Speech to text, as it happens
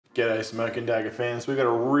G'day Smoke and Dagger fans, we've got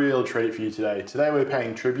a real treat for you today. Today we're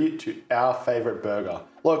paying tribute to our favourite burger.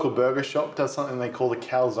 Local burger shop does something they call the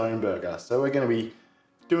Calzone burger. So we're going to be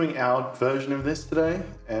doing our version of this today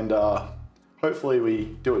and hopefully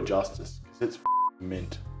we do it justice because it's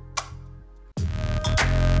mint.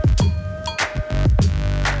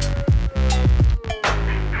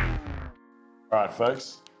 Alright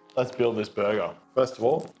folks, let's build this burger. First of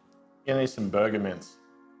all, you're going to need some burger mince.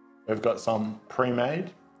 We've got some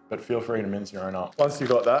pre-made, but feel free to mince your own up. Once you've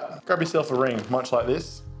got that, grab yourself a ring, much like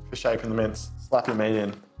this, for shaping the mince. Slap your meat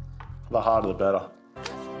in. The harder the better.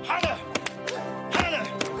 Harder!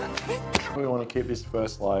 Harder! We want to keep this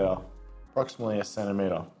first layer approximately 1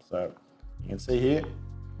 centimetre. So you can see here,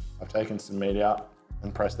 I've taken some meat out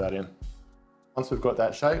and pressed that in. Once we've got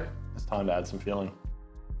that shape, it's time to add some filling.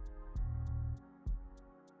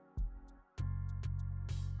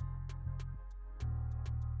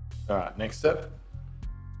 All right, next step.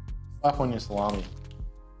 Slap on your salami.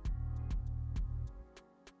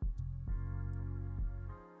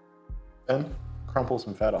 Then crumple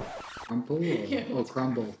some feta. Crumple or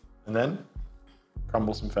crumble? And then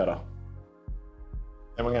crumble some feta.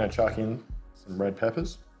 Then we're going to chuck in some red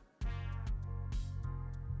peppers.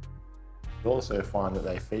 You'll also find that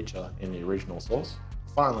they feature in the original sauce.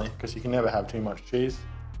 Finally, because you can never have too much cheese,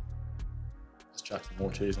 let's chuck some more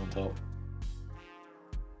cheese on top.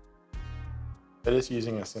 We're just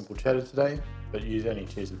using a simple cheddar today, but use any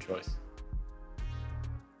cheese of choice.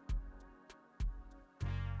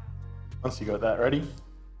 Once you got that ready,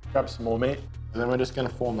 grab some more meat, and then we're just going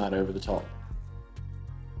to form that over the top.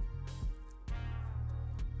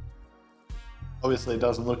 Obviously it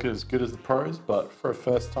doesn't look as good as the pros, but for a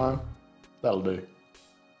first time, that'll do.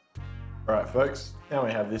 Alright folks, now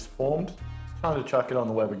we have this formed. It's time to chuck it on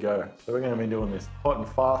the Weber Go. So we're going to be doing this hot and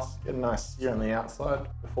fast, get a nice sear on the outside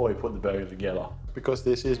before we put the burger together. Because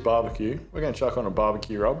this is barbecue, we're going to chuck on a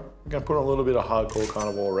barbecue rub. We're going to put on a little bit of hardcore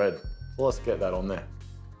carnivore red. So let's get that on there.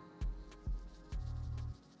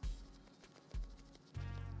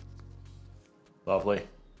 Lovely.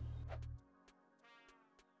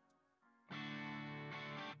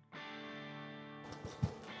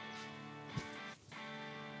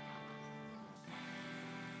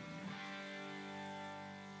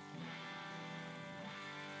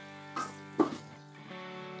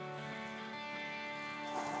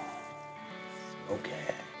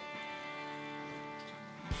 Okay.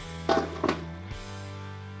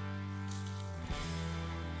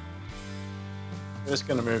 We're just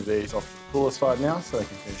going to move these off the cooler side now so they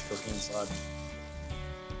can finish cooking inside.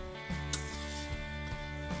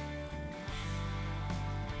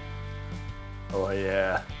 Oh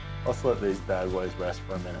yeah, let's let these bad boys rest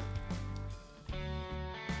for a minute.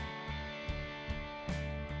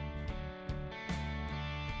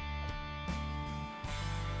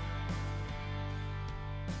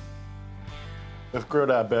 We've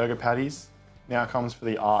grilled our burger patties. Now comes for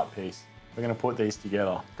the art piece. We're going to put these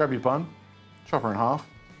together. Grab your bun, chop her in half.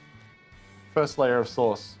 First layer of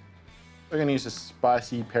sauce. We're going to use a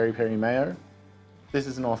spicy peri-peri mayo. This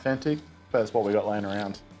isn't authentic, but that's what we got laying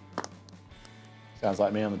around. Sounds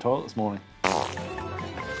like me on the toilet this morning.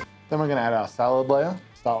 Then we're going to add our salad layer.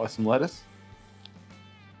 Start with some lettuce.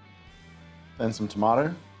 Then some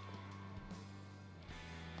tomato.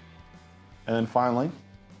 And then finally,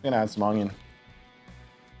 we're going to add some onion.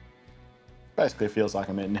 Basically feels like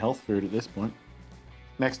I'm eating health food at this point.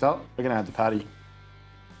 Next up, we're going to add the patty.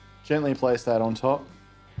 Gently place that on top.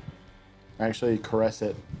 Actually caress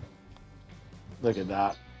it. Look at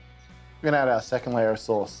that. We're going to add our second layer of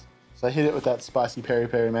sauce. So hit it with that spicy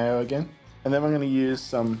peri-peri mayo again. And then we're going to use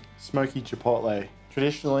some smoky chipotle.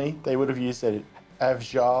 Traditionally, they would have used a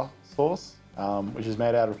avjar sauce, which is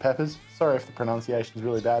made out of peppers. Sorry if the pronunciation is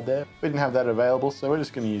really bad there. We didn't have that available, so we're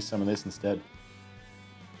just going to use some of this instead.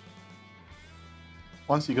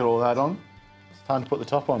 Once you got all that on, it's time to put the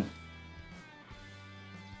top on.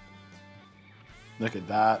 Look at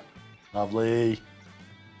that, lovely.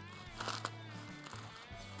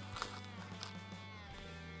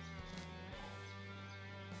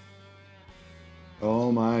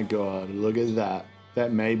 Oh my God, look at that.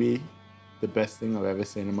 That may be the best thing I've ever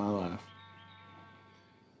seen in my life.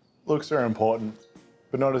 Looks are important,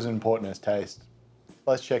 but not as important as taste.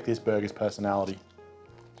 Let's check this burger's personality.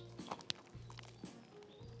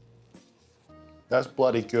 That's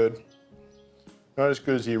bloody good. Not as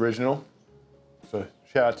good as the original, so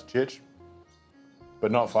shout out to Chich,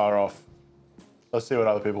 but not far off. Let's see what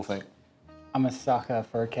other people think. I'm a sucker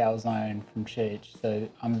for a calzone from Cheech, so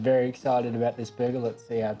I'm very excited about this burger. Let's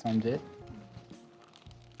see how Tom did.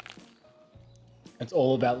 It's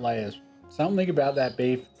all about layers. Something about that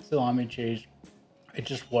beef, salami, cheese, It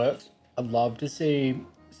just works. I'd love to see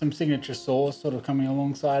some signature sauce sort of coming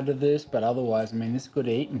alongside of this, but otherwise, I mean, this is good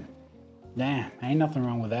eating. Damn, ain't nothing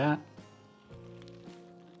wrong with that.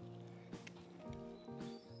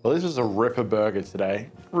 Well, this was a ripper burger today.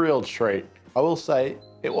 Real treat. I will say,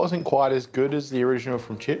 it wasn't quite as good as the original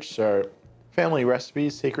from Chitch, so family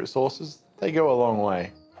recipes, secret sauces, they go a long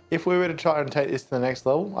way. If we were to try and take this to the next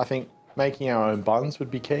level, I think making our own buns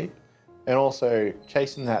would be key. And also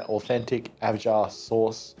chasing that authentic Avjar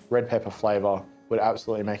sauce, red pepper flavor would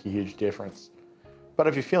absolutely make a huge difference. But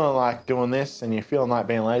if you're feeling like doing this and you're feeling like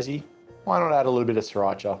being lazy, why not add a little bit of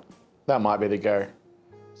sriracha? That might be the go.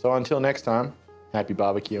 So until next time, happy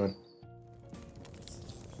barbecuing.